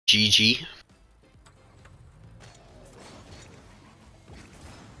GG.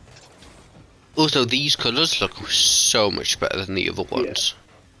 Also, these colours look so much better than the other ones.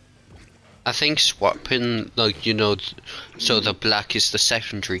 I think swapping, like, you know, so the black is the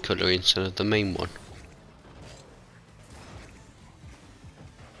secondary colour instead of the main one.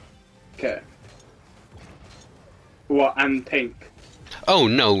 Okay. What, and pink? Oh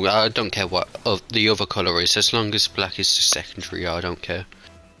no, I don't care what the other colour is, as long as black is the secondary, I don't care.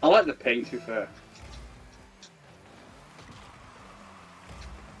 I like the pink, to be fair.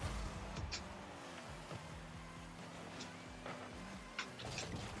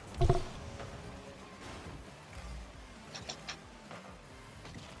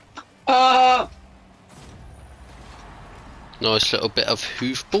 Nice little bit of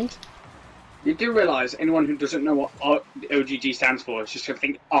hoofball. You do realise anyone who doesn't know what OGG stands for is just going to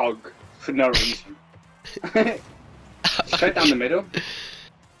think OG for no reason. Straight down the middle.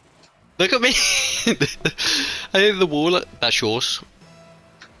 Look at me! I hit the wall. That's yours.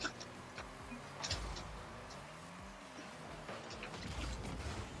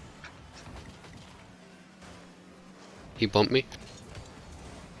 He bumped me.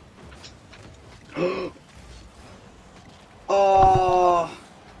 Oh!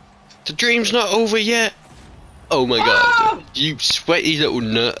 The dream's not over yet. Oh my god, you sweaty little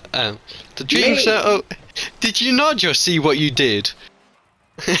nut. The dream's not over. Did you not just see what you did?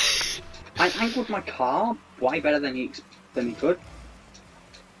 I angled my car way better than he could.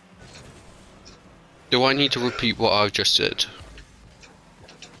 Do I need to repeat what I've just said?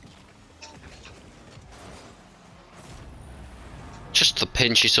 Just the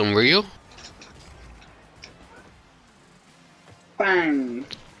pinch is unreal. Bang!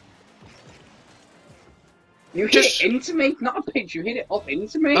 You hit it into me, not a pinch. You hit it up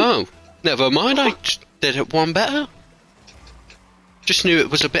into me. Oh, never mind. I did it one better. Just knew it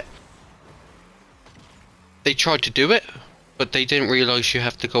was a bit. They tried to do it, but they didn't realise you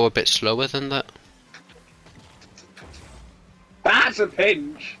have to go a bit slower than that. That's a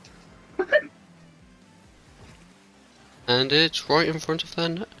pinch. And it's right in front of their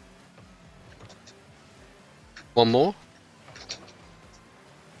net. One more.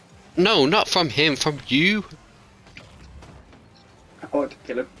 No, not from him, from you. I want to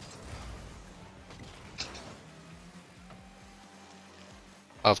kill him.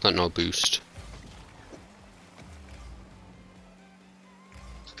 I've got no boost.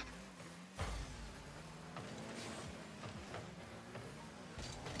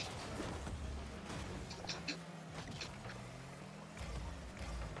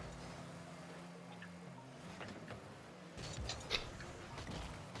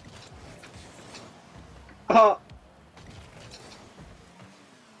 Oh.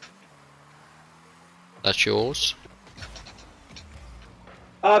 That's yours.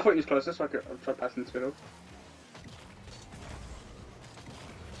 Oh, I thought he was closer, so I could try passing this middle.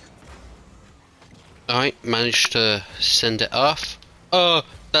 Alright, managed to send it off. Oh,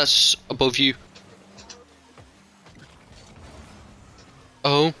 that's above you.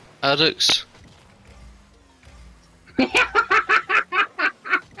 Oh, Alex.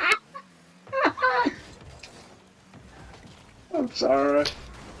 I'm sorry.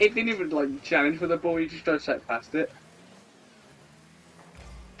 It didn't even like challenge for the ball, you just tried to set past it.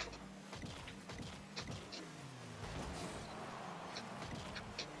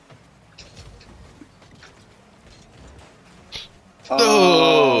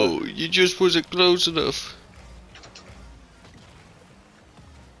 Oh, you just wasn't close enough.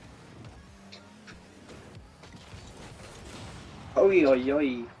 Oi, oi,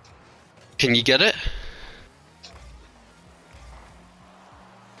 oi. Can you get it?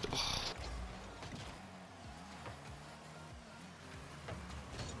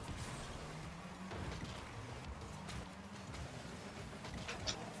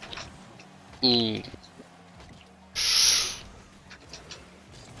 Ooh.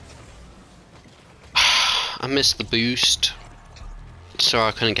 I missed the boost, so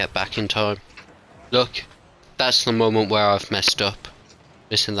I couldn't get back in time. Look, that's the moment where I've messed up,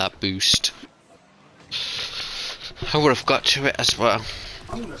 missing that boost. I would have got to it as well.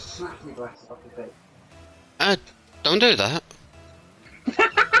 I'm gonna smack my glasses off your face. Don't do that.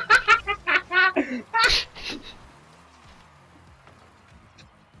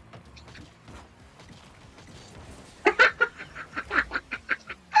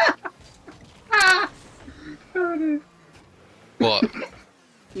 What?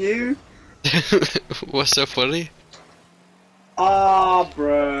 You? What's so funny? Ah,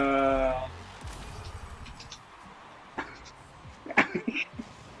 bruh.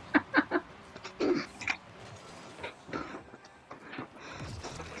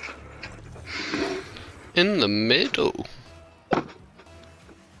 In the middle.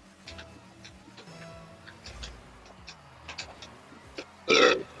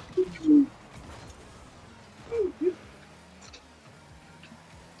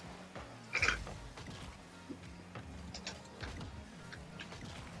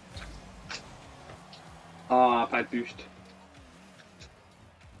 Ah, I've had boost.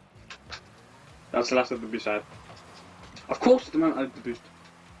 That's the last of the boost I had. Of course, the moment I had the boost.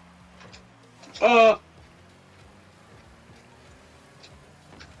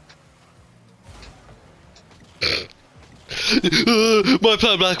 My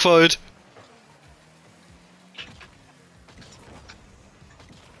plan backfired.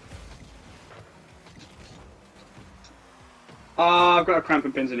 Ah, I've got a cramp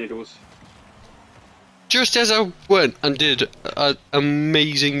and pins and needles. Just as I went and did an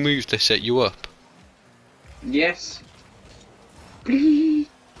amazing move to set you up. Yes. Please.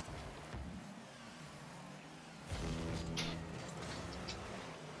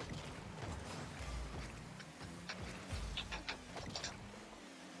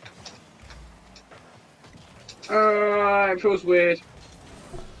 It feels weird.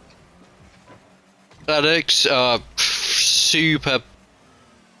 Alex,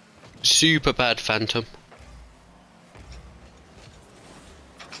 super bad phantom.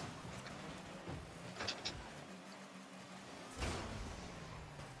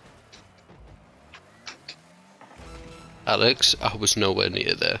 Alex, I was nowhere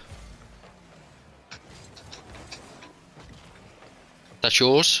near there. That's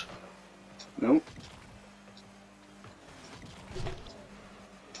yours? No.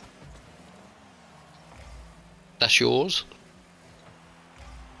 That's yours?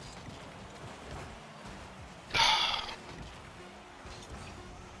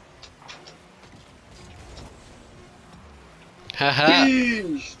 Haha!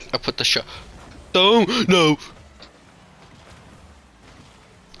 I put the shot. No! No!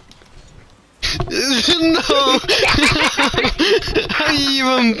 No! I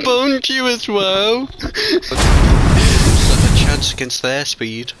even boned you as well! It's not a chance against their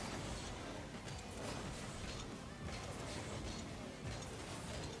speed.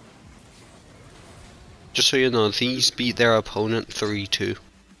 Just so you know, these beat their opponent 3-2.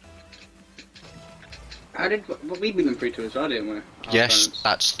 How did we beat them 3-2 as well, didn't we? Our Yes, opponents.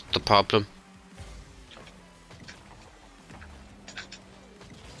 that's the problem.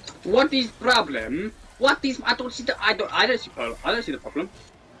 What is problem? What is? I don't see the. I don't see problem. I don't see the problem.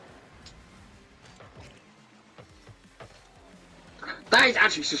 That is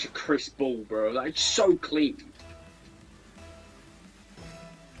actually such a crisp ball, bro. That is so clean.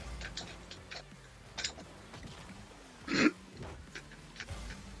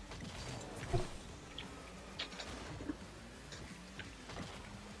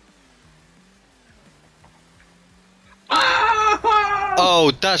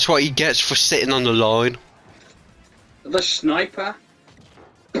 Oh, that's what he gets for sitting on the line. The sniper.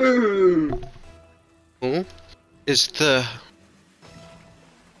 Boom. Oh, is the...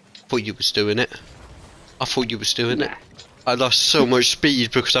 thought you was doing it. I thought you was doing it. Nah. I lost so much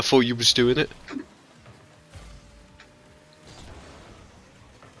speed because I thought you was doing it.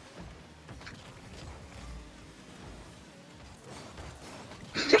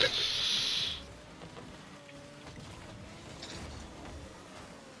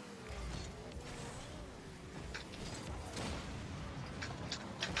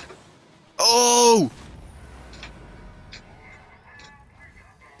 Oh!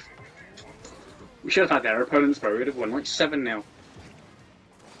 We should have had their opponents, bro. We'd have won like 7-0.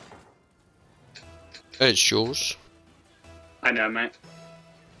 It's yours. I know, mate.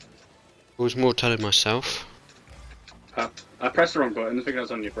 I was more telling myself. I pressed the wrong button. I think I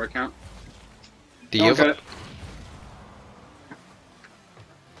was on your bro account. The No, other... okay.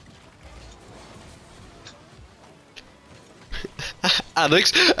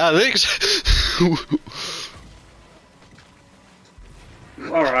 Alex!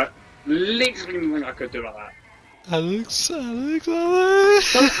 Alright. Literally nothing I could do about that. Alex!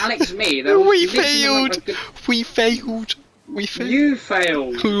 Don't Alex me. There was We literally failed! nothing I could- We failed! We failed! You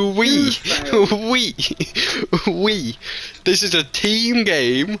failed. We! You failed. We! This is a team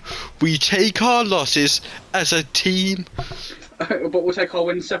game. We take our losses as a team. But we'll take our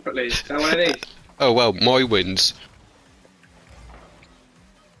wins separately. Is that what it is? Oh well, my wins.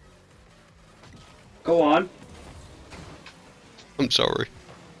 Go on. I'm sorry.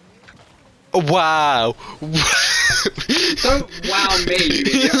 Oh, wow! Don't wow me, you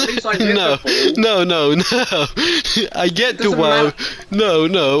idiot. At least I hit No, the ball. no. I get to Doesn't wow. matter.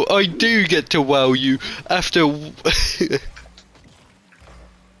 No, I do get to wow you after.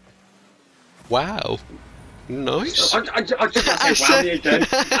 Wow. Nice. I just about to say wow me again.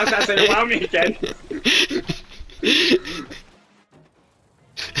 I was about to say wow me again.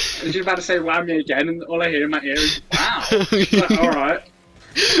 I was just about to say wow me again, and all I hear in my ear is wow. Like, alright.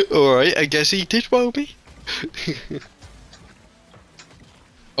 Alright, I guess he did wow me.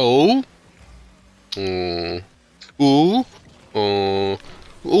 Oh. Mm. Ooh. Oh.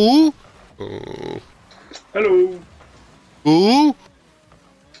 Ooh. Oh. Hello. Ooh.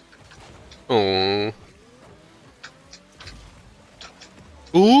 Oh.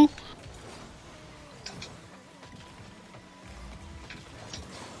 Ooh.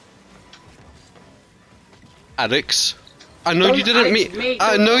 Alex, I know you didn't mean.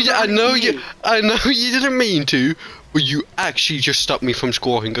 I know you didn't mean to, but you actually just stopped me from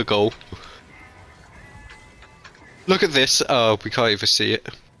scoring a goal. Look at this. Oh, we can't even see it.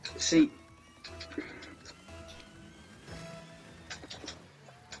 See.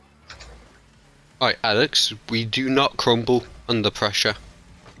 Alright, Alex, we do not crumble under pressure.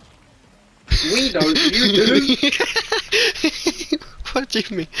 We don't, you do. What do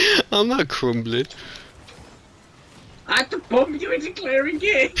you mean? I'm not crumbling. I had to bomb you into clearing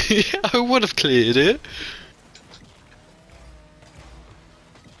it. Yeah, I would have cleared it.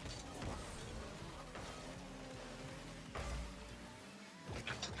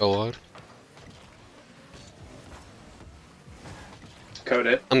 Go on.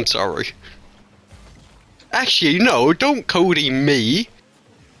 Cody. I'm sorry. Actually, no, don't Cody me.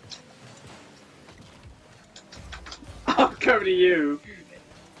 I'll Cody you.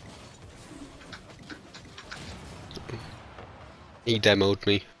 He demoed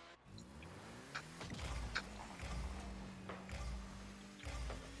me.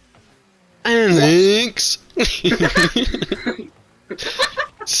 Alex!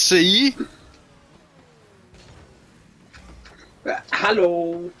 See?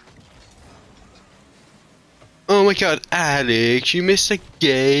 Hello. Oh my god, Alex, you missed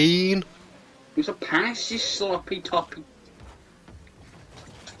again. It's a pass, you sloppy toppy.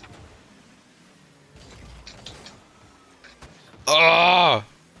 Ah!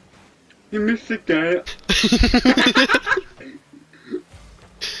 You missed again.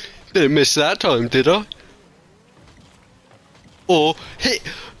 Didn't miss that time, did I? Or hit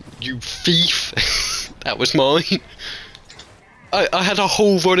you thief. That was mine. I had a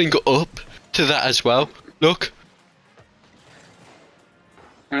whole running up to that as well. Look.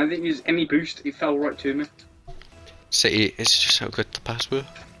 And I didn't use any boost, it fell right to me. See, it's just how good the pass were.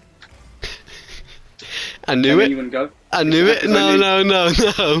 I knew it. I knew it.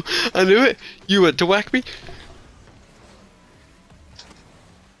 No. I knew it. You went to whack me.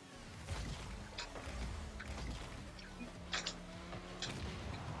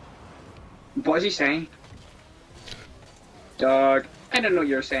 What is he saying? Dog, I don't know what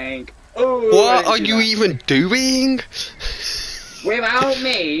you're saying. Oh, what are you even doing? Without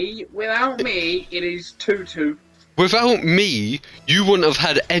me, it is 2-2. Without me, you wouldn't have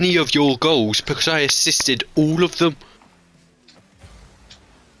had any of your goals because I assisted all of them.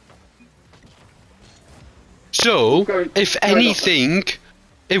 So, if anything,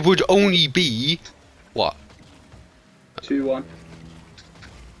 it would only be... What? 2-1.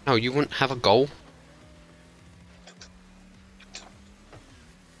 No, you wouldn't have a goal.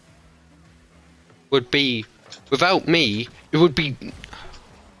 Would be... Without me, it would be...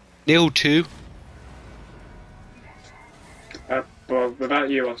 0-2. But without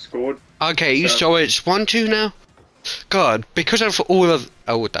you, I scored. Okay, so it's 1-2 now? God, because of all of...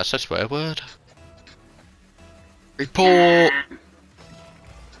 Oh, that's a swear word. Report.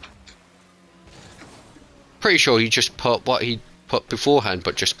 Pretty sure he just put what he put beforehand,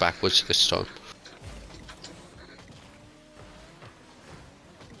 but just backwards this time.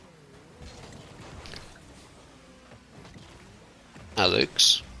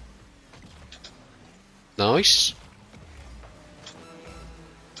 Alex. Nice.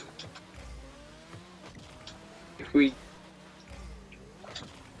 If we...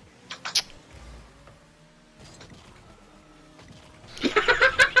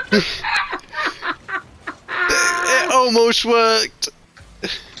 It almost worked.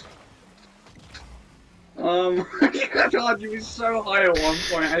 God, you were so high at one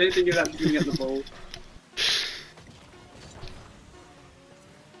point. I didn't think he was actually going to get the ball.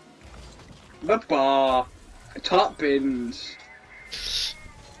 The bar. Top bins.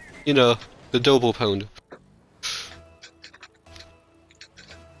 You know, the double pounder.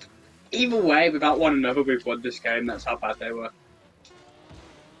 Either way, without one another, we've won this game. That's how bad they were.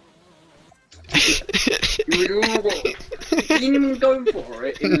 You didn't even go for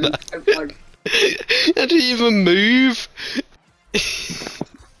it. Like... I didn't even move.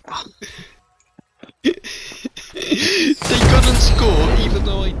 They couldn't score, even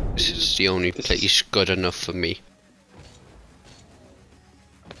though I... This is the only place good enough for me.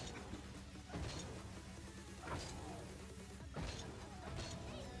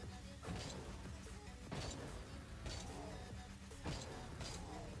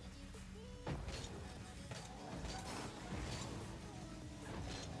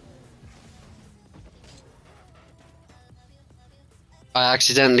 I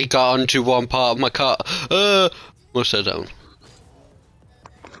accidentally got onto one part of my car. What's that down?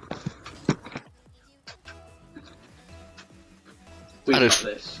 We And got if-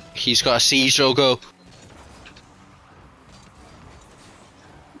 this. He's got a siege logo.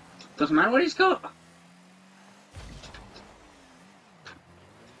 Doesn't matter what he's got.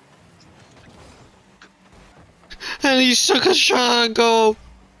 And he took a shot and goal.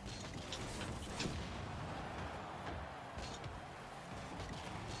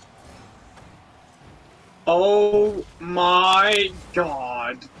 Oh my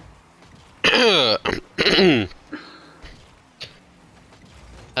god. Had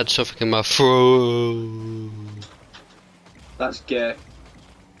something in my throat. That's gay.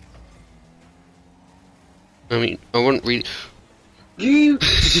 I mean, I wouldn't really. You.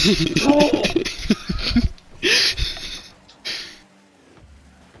 Oh.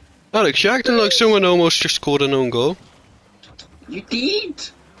 Alex, you're acting like someone almost just scored an own goal. You did.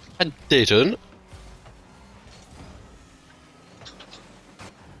 I didn't.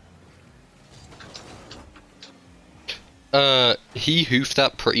 He hoofed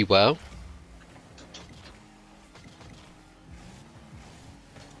that pretty well.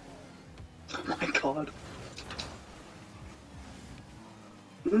 Oh my god.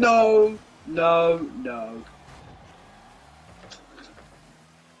 No, no, no.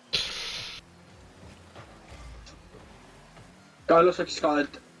 Guy looks like he's got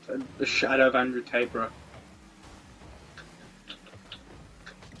a shadow of Andrew Tabor.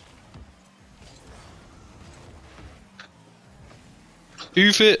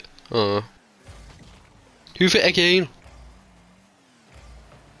 Hoof it. Hoof it again.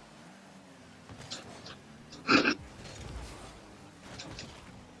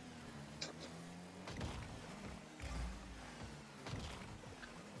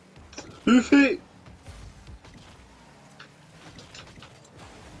 Hoof it!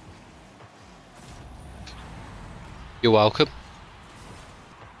 You're welcome.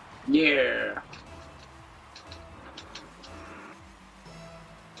 Yeah.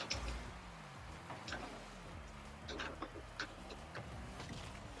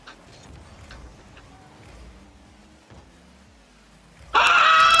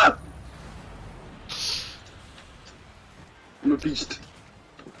 Ah! I'm a beast.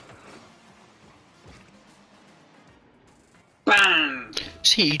 Bang!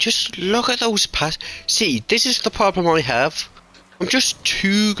 See, just look at those passes. See, this is the problem I have. I'm just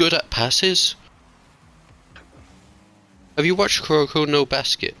too good at passes. Have you watched Kuroko no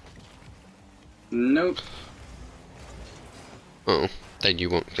Basket? Nope. Oh, then you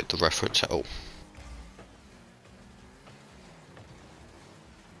won't get the reference at all.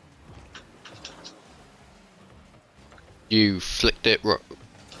 You flicked it right.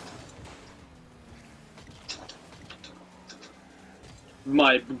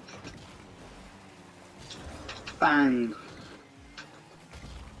 My bang.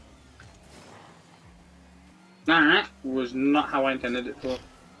 That was not how I intended it for.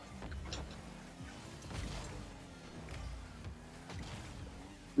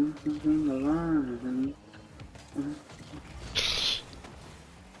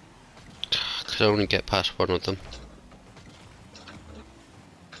 Could only get past one of them.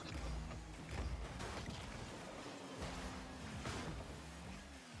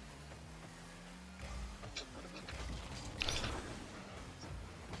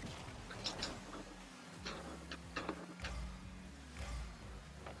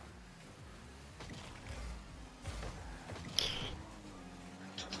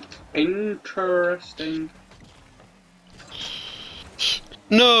 Interesting.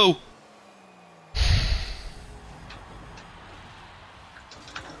 No!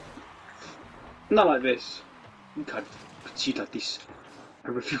 Not like this. You can't concede like this. I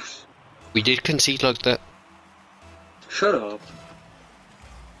refuse. We did concede like that. Shut up.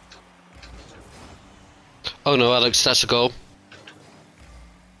 Oh no, Alex, that's a goal.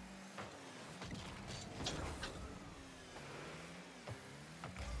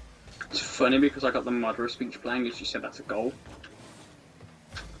 It's funny because I got the Madara speech playing and she said that's a goal.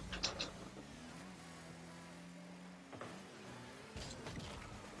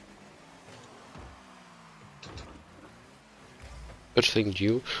 Good thing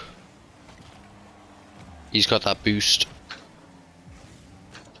you. He's got that boost.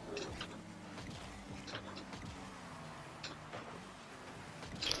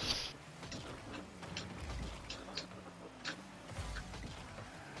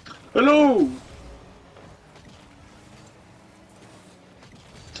 Hello!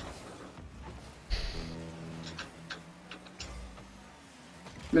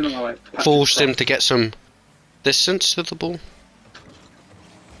 Been on my way. Forced him to get some distance to the ball.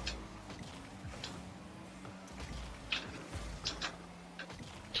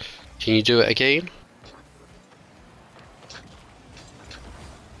 Can you do it again?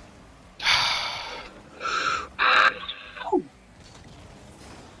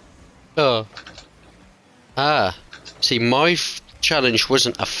 Oh. Ah. See, my challenge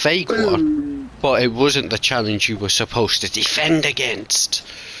wasn't a fake one, but it wasn't the challenge you were supposed to defend against.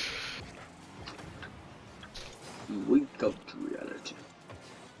 Wake up to reality.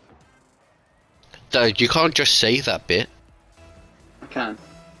 You can't just say that bit. I can.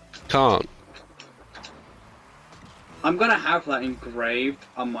 Can't. I'm gonna have that engraved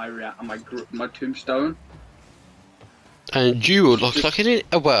on my tombstone. And you would look like an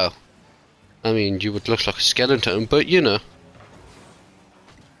well, I mean, you would look like a skeleton, but you know.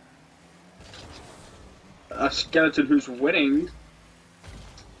 A skeleton who's winning.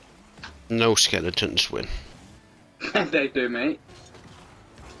 No skeletons win. They do, mate.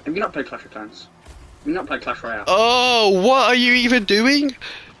 Have you not played Clash of Clans? Have you not played Clash Royale? Oh, what are you even doing?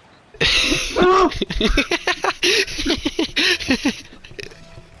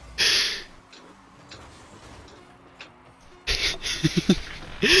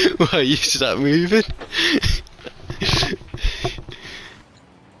 Why you stop moving?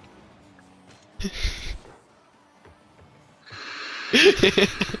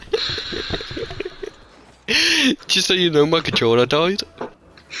 Just so you know, my controller died.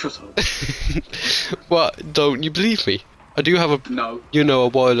 Shut up. What? Don't you believe me? I do have a, No. you know, a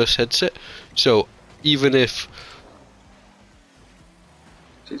wireless headset. So even if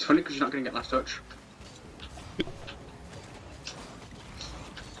It's funny because you're not going to get last touch.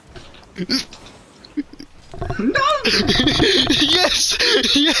 No! yes,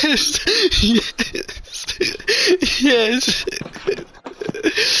 yes, yes, yes,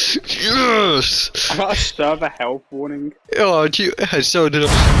 yes. I got a server health warning. Oh, so did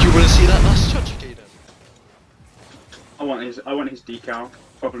I. Do you want to see that last touch again? I want his decal.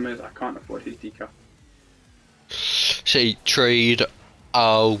 Problem is I can't afford his decal. Say trade.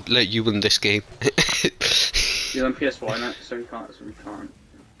 I'll let you win this game. You're on PS4 now, so we can't.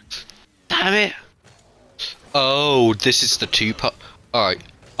 Damn it! Oh, this is the two-part. Alright,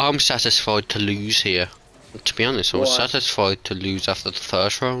 I'm satisfied to lose here. To be honest, I was Why? satisfied to lose after the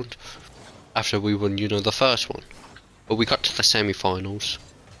first round. After we won, you know, the first one. But we got to the semi-finals.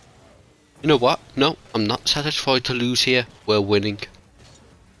 You know what? No, I'm not satisfied to lose here. We're winning.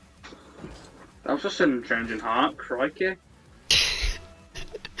 That was just a change in heart, crikey.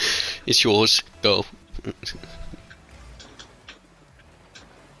 It's yours. Go.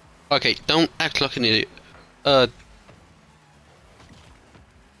 Okay, don't act like an idiot.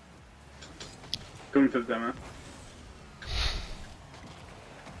 Coming for the demo.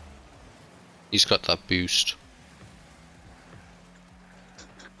 He's got that boost.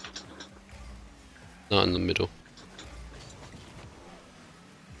 Not in the middle.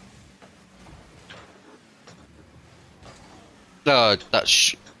 Ah,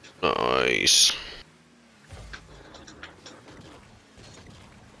 that's nice.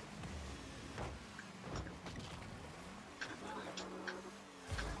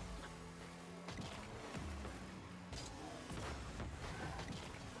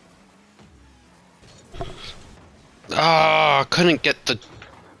 Ah, I couldn't get the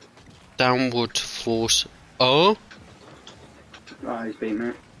downward force. Oh? Ah, he's beating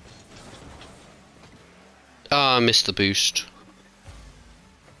me. Ah, I missed the boost.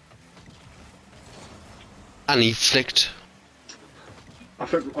 And he flicked. I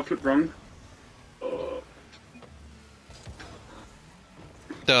flipped wrong.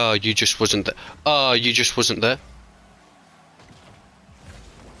 Ah, you just wasn't there. Ah, you just wasn't there.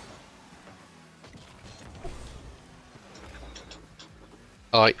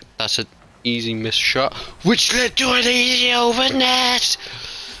 Alright, that's an easy miss shot, which led to an easy over net.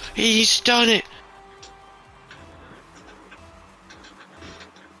 He's done it.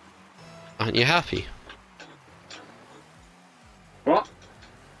 Aren't you happy? What?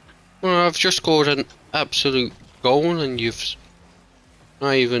 Well, I've just scored an absolute goal and you've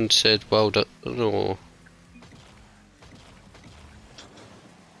not even said well done. No.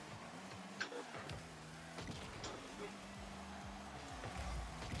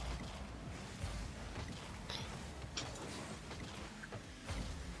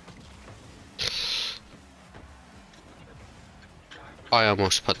 I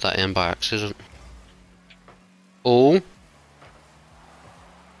almost put that in by accident. Oh.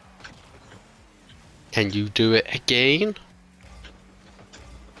 Can you do it again?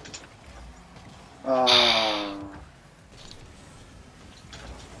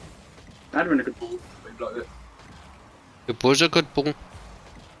 That'd have been a good ball. We blocked it. It was a good ball.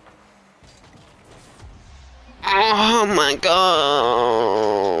 Oh my god!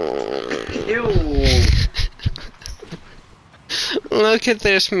 Ew! Look at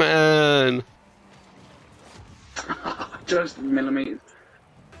this man! Just millimeters.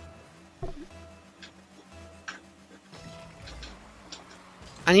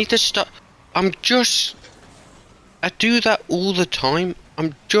 I need to stop. I do that all the time.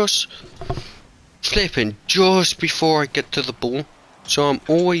 I'm just flipping just before I get to the ball. So I'm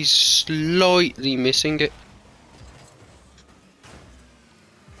always slightly missing it.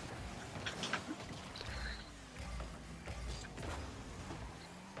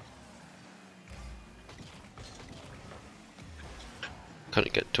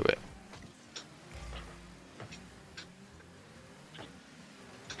 Can't get to it.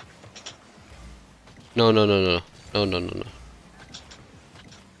 No.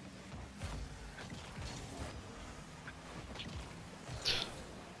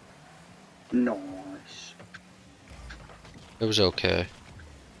 Nice. It was okay.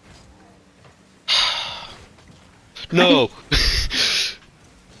 No!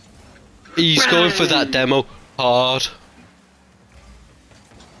 He's going for that demo hard.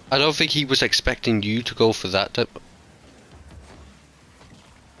 I don't think he was expecting you to go for that demo.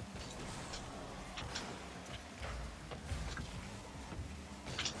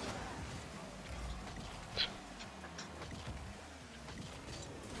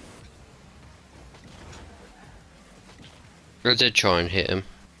 I did try and hit him.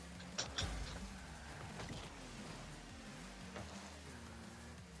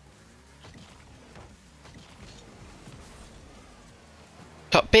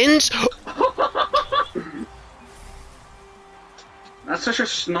 Top bins? That's such a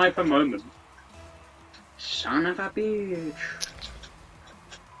sniper moment. Son of a bitch.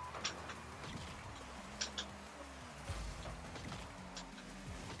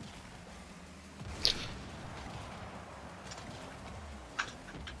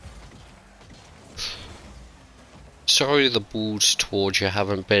 Sorry the balls towards you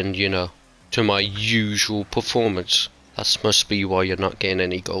haven't been, you know, to my usual performance. That must be why you're not getting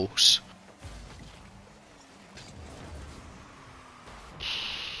any goals.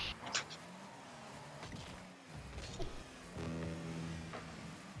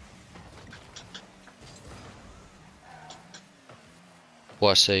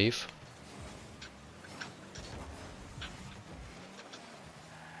 What a save.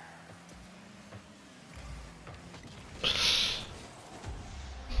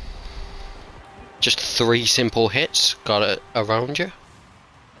 Just 3 simple hits, got it around you.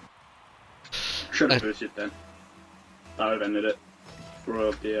 Should have boosted then. That would have ended it.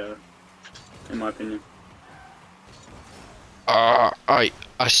 For the, in my opinion. I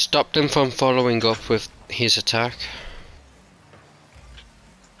stopped him from following up with his attack.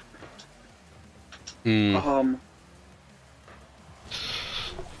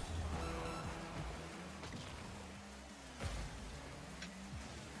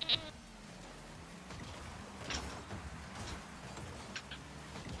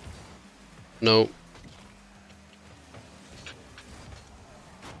 No.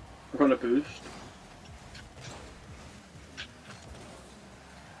 I'm gonna boost.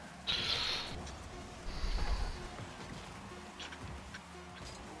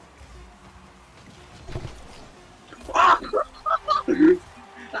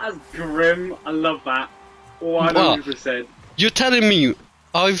 That's grim. I love that. 100%. You're telling me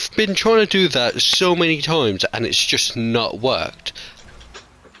I've been trying to do that so many times and it's just not worked?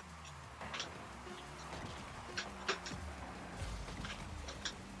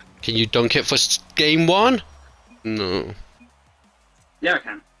 Can you dunk it for game 1? No. Yeah, I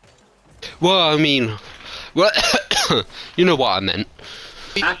can. Well, I mean, well, you know what I meant.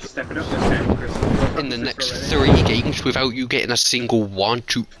 I have to step it up this game, Chris. In the next 3 games without you getting a single one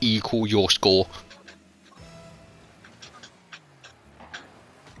to equal your score.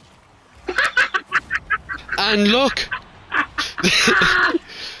 And look!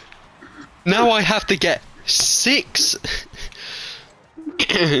 Now I have to get 6!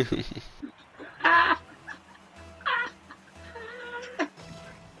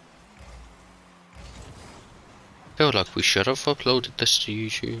 Feel like we should have uploaded this to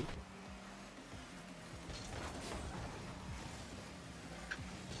YouTube.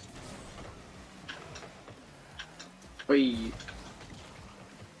 Wait.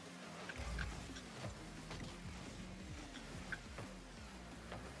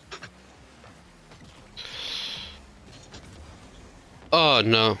 Oh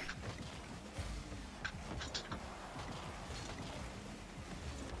no.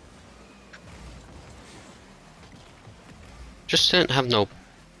 Just didn't have no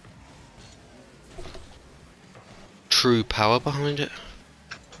true power behind it.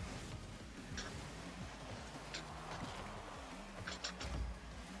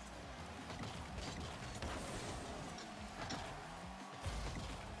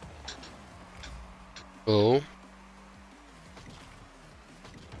 Oh.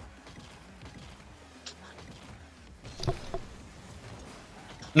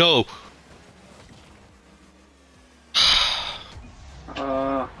 No.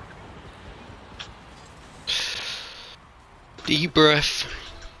 Deep breath.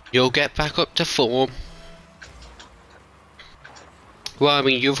 You'll get back up to form. Well, I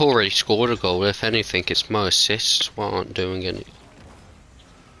mean, you've already scored a goal. If anything, it's my assists while aren't doing any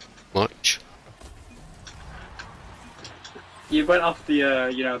much. You went off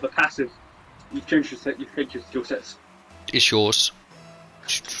the, you know, the passive. You changed your skill sets. It's yours.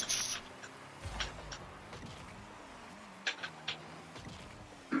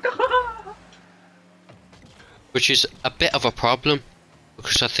 Which is a bit of a problem,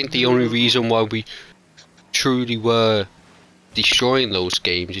 because I think the only reason why we truly were destroying those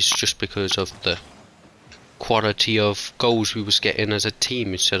games is just because of the quality of goals we was getting as a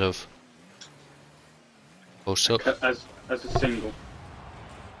team instead of also as a single.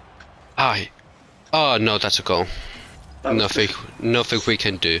 Aye. Oh no, that's a goal. That Nothing we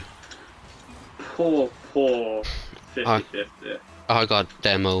can do. Poor 50-50. I got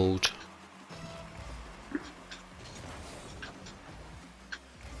demoed.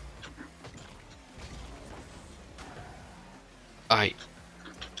 Aye.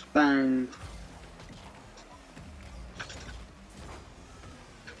 Bang.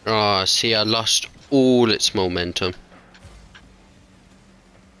 Oh, see, I lost all its momentum.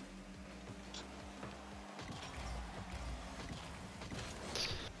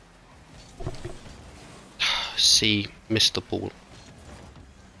 See, missed the ball.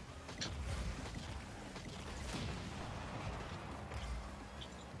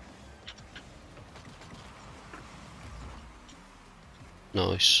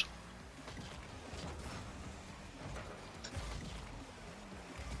 Nice.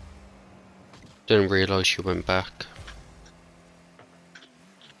 Didn't realise you went back.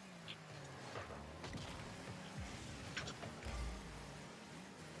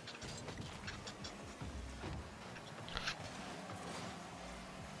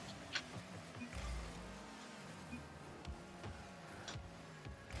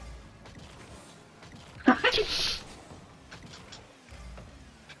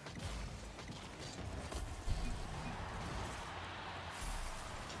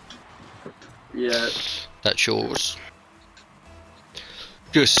 Yeah. That's yours.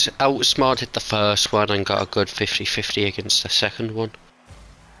 Just outsmarted the first one and got a good 50-50 against the second one.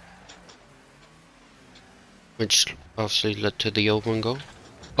 Which obviously led to the open goal.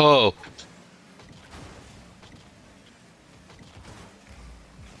 Oh!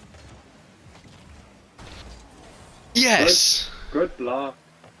 Yes! Good block.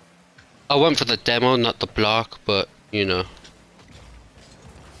 I went for the demo, not the block, but, you know.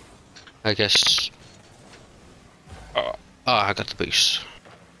 I guess... Oh, I got the boost.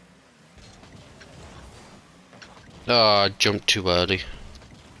 Oh, I jumped too early.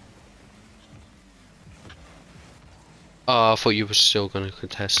 Oh, I thought you were still going to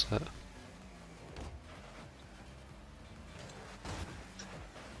contest that.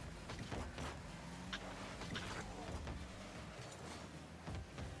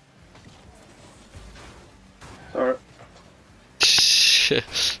 Sorry.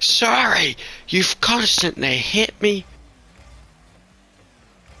 Sorry! You've constantly hit me!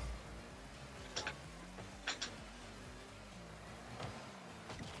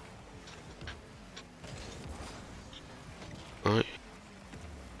 Right.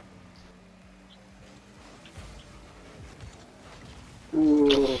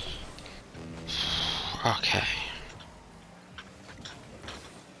 Ooh. Okay.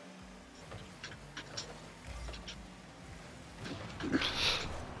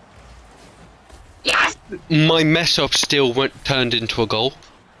 Yes! My mess up still turned into a goal.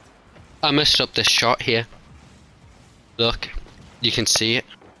 I messed up this shot here. Look, you can see it.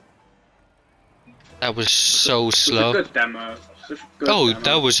 That was so slow. It was a good demo. Such a good Oh, demo.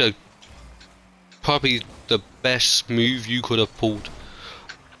 that was probably the best move you could have pulled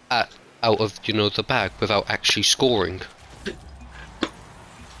out of, you know, the bag without actually scoring.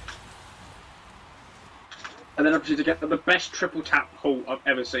 And then obviously to get the best triple tap pull I've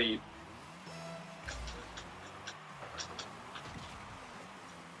ever seen.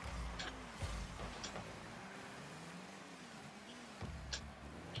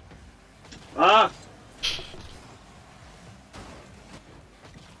 Ah!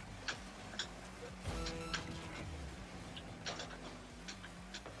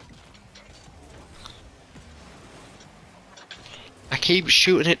 I keep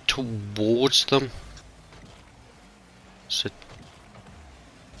shooting it towards them. It's a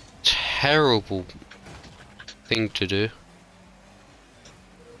terrible thing to do.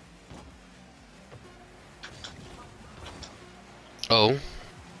 Oh.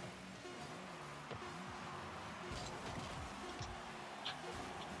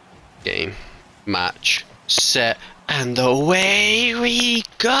 Game. Match. Set. And away we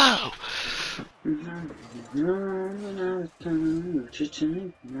go!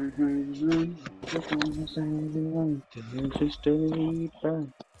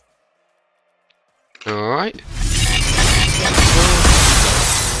 Alright.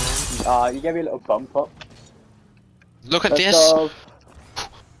 You gave me a little bump up. Look at Let's this! go.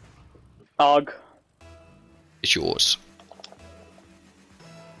 Ugh. It's yours.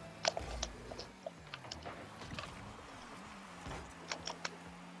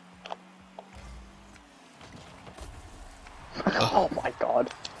 Oh my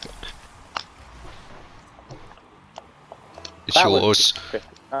god. It's That was yours.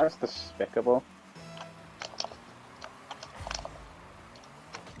 That's despicable.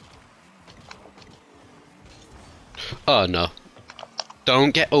 Oh no.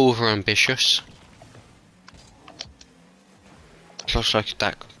 Don't get over ambitious. Looks like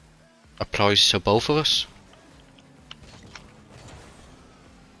that applies to both of us.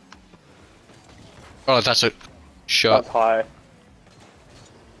 Oh, that's a shot. That's high.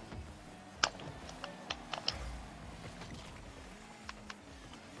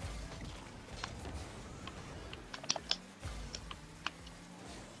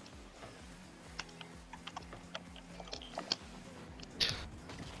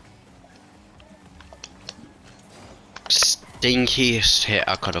 Stinkiest hit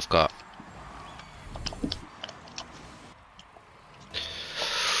I could have got. It's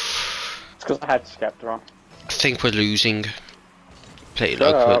because I had Skeptor on. I think we're losing. Play it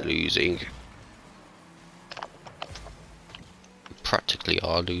Shut like up. we're losing. Practically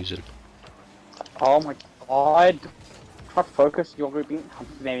are losing. Oh my god. Try to focus, you're being.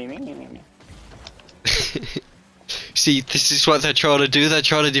 See, this is what they're trying to do. They're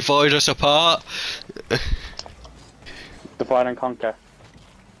trying to divide us apart. Divide and conquer.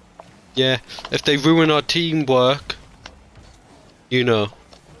 Yeah, if they ruin our teamwork, you know.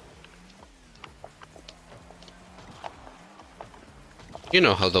 You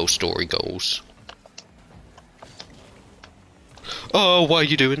know how those story goes. Oh, what are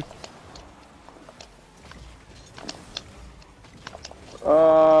you doing?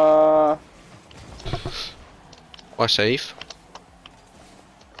 Why safe?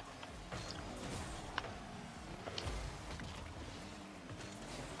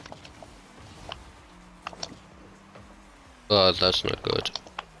 Oh, that's not good.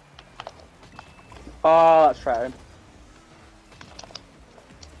 Oh, that's right.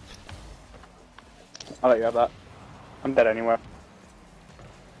 I'll let you have that. I'm dead anyway.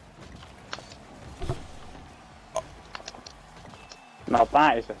 Now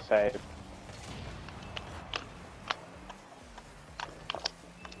that is a save.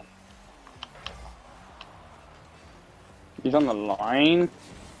 He's on the line.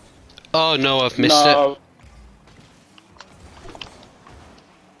 Oh no, I've missed No. it.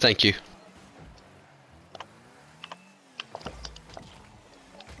 Thank you.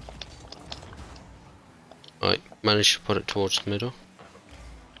 Right, managed to put it towards the middle.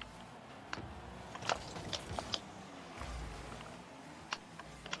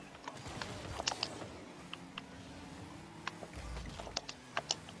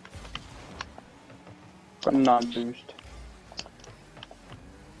 Got non boost.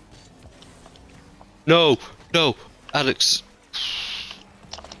 No, no, Alex.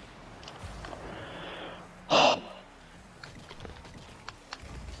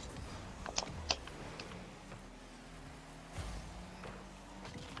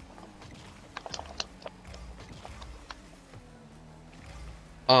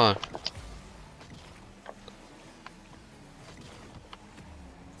 Ah.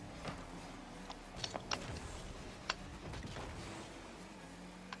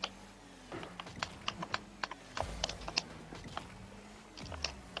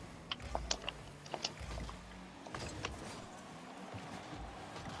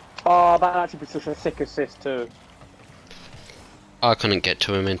 Oh, that actually be such a sick assist too. I couldn't get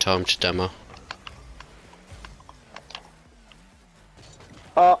to him in time to demo.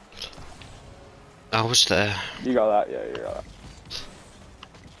 Oh, I was there. you got that, yeah, you got that.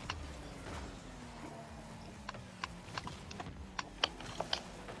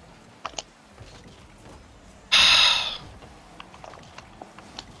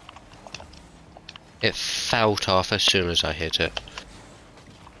 It felt off as soon as I hit it.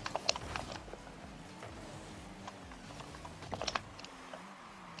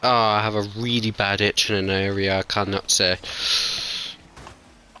 Oh, I have a really bad itch in an area I cannot say.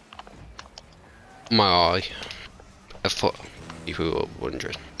 My eye. I thought people were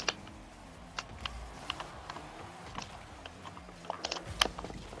wondering.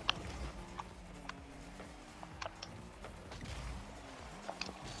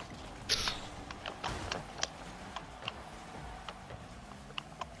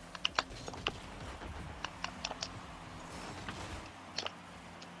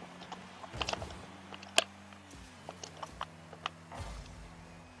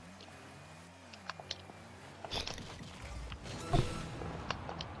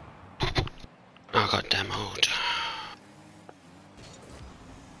 Oh goddamn hold.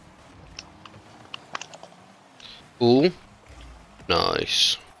 Ooh.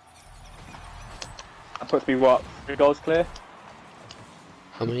 Nice. That puts me what? 3 goals clear?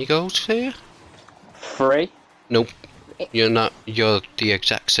 How many goals here? 3? Nope. You're not. You're the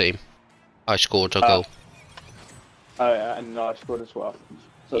exact same. I scored a goal. Oh yeah, and I scored as well.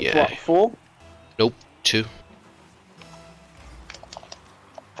 So it's Yeah. what, 4? Nope. 2.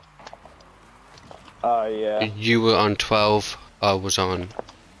 Oh yeah. You were on 12. I was on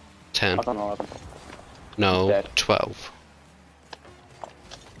 10. I don't know. No, Dead. 12.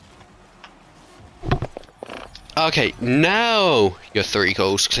 Okay, now you're 3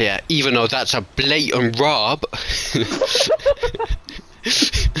 goals clear, even though that's a blatant rob.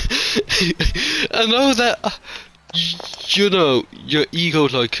 I know that, you know, your ego,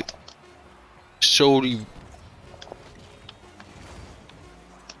 like, solely.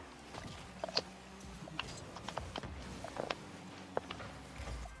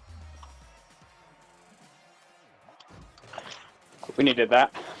 We needed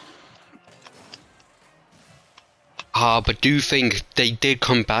that. But do think they did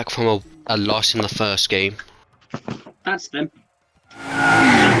come back from a loss in the first game. That's them.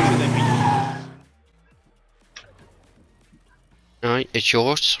 Alright, it's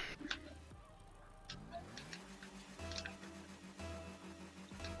yours.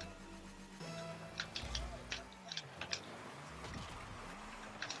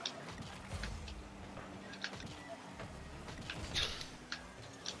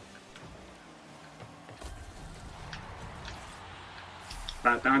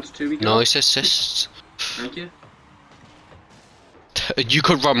 Back down to 2 we go. Nice assists. Thank you. You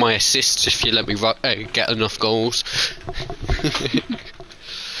could run my assists if you let me get enough goals.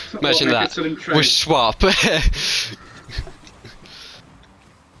 Imagine Make that. it sudden We trade. swap.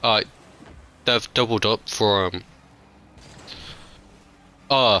 Alright. They've doubled up for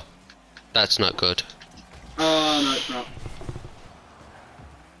Oh, that's not good. Oh no, it's not.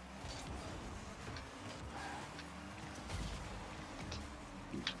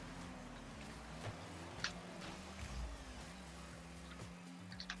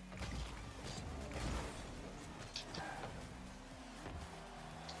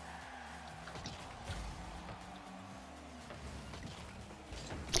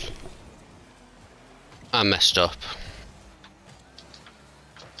 I messed up.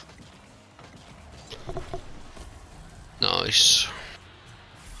 Nice.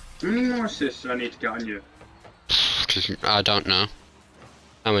 How many more assists do I need to get on you? I don't know.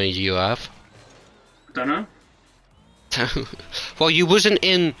 How many do you have? I don't know. Well, you wasn't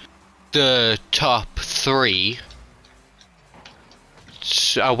in the top 3.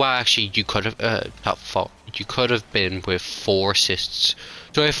 So, well, actually, you could have top 4. You could have been with 4 assists.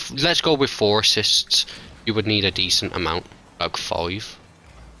 So if let's go with 4 assists, you would need a decent amount, like 5.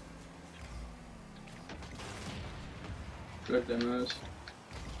 Good demos.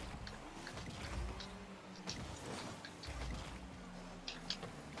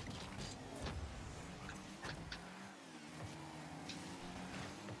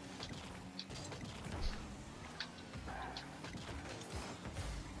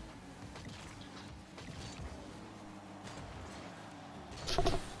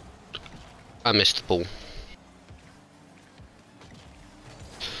 I missed the ball.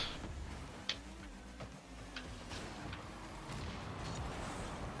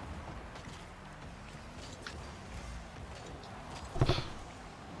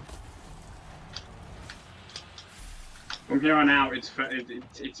 From here on out, it's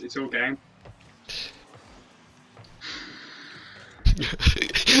all game.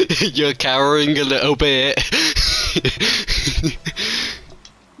 You're cowering a little bit.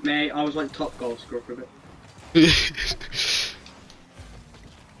 Mate, I was like top goal scorer for a bit.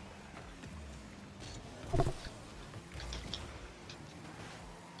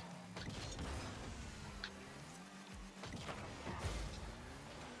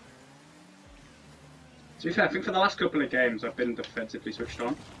 To be fair, I think for the last couple of games I've been defensively switched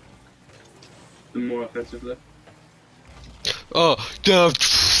on. The more offensively. Oh, no,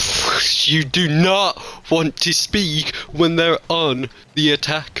 you do not want to speak when they're on the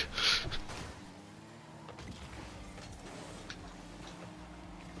attack.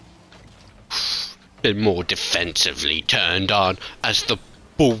 Been more defensively turned on as the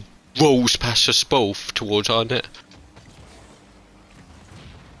ball rolls past us both towards our net.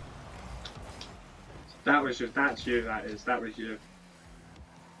 That was just, that's you, that is, that was you.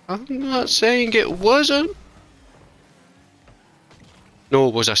 I'm not saying it wasn't.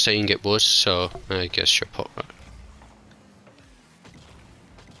 Nor was I saying it was, so I guess you're pot right.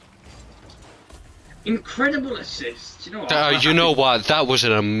 Incredible assist. You know what? You know what? That was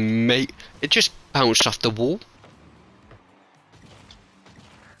an amazing. It just bounced off the wall.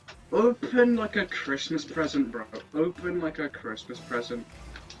 Open like a Christmas present, bro. Open like a Christmas present.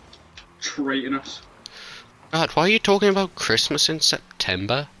 Treating us. God, why are you talking about Christmas in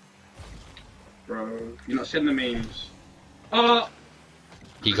September? Bro, you're not seeing the memes. Oh!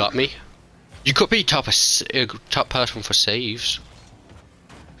 You got me. You could be top person for saves.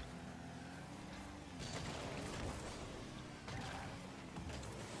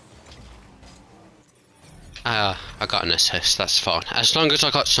 I got an assist, that's fine. As long as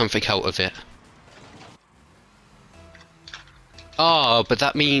I got something out of it. Oh, but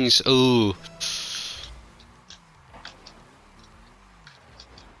that means, ooh.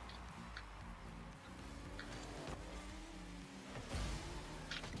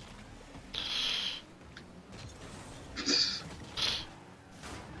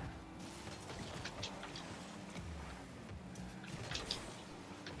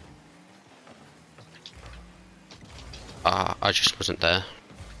 I just wasn't there.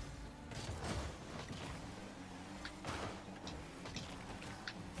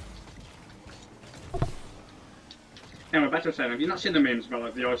 Anyway, back to what I was saying, have you not seen the memes about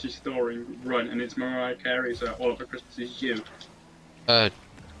like the RC story run and it's Mariah Carey's All Over Christmas Is You?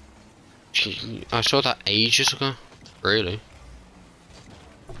 Gee, I saw that ages ago. Really?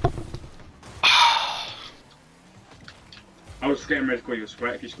 I was getting ready to call you a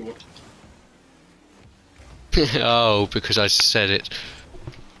sweat if you scored. Oh, because I said it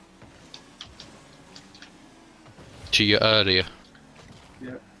to you earlier.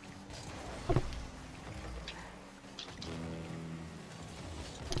 Yeah.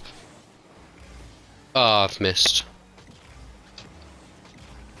 Oh, I've missed.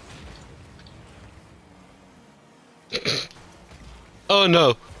 Oh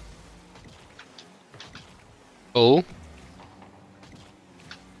no. Oh.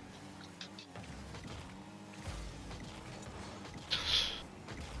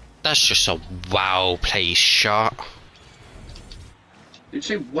 That's just a wow play shot. Did you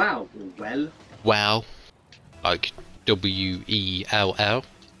say wow or well? Wow. Like W-E-L-L.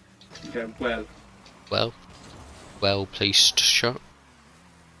 Okay, well. Well placed shot.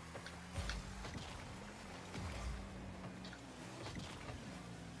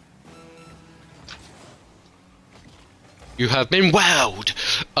 You have been wowed!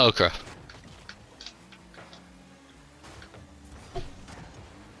 Okay.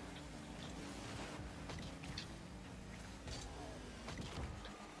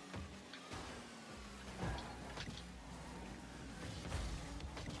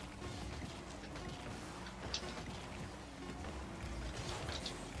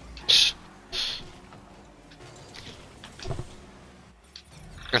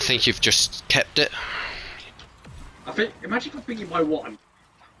 I think you've just kept it. Imagine if I beat you by one.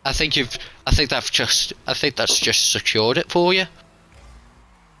 I think that's just secured it for you.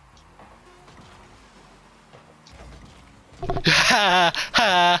 Ha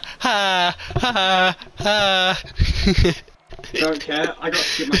ha ha ha ha. Don't care, I got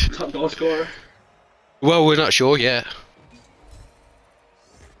to get my top goal scorer. Well, we're not sure yet.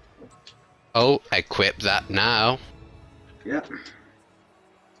 Oh, equip that now. Yeah.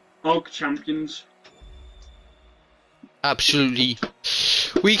 Og champions. Absolutely.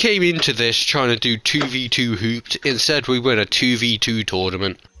 We came into this trying to do 2v2 hooped. Instead, we win a 2v2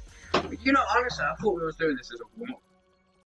 tournament. You know, honestly, I thought we were doing this as a warm-up.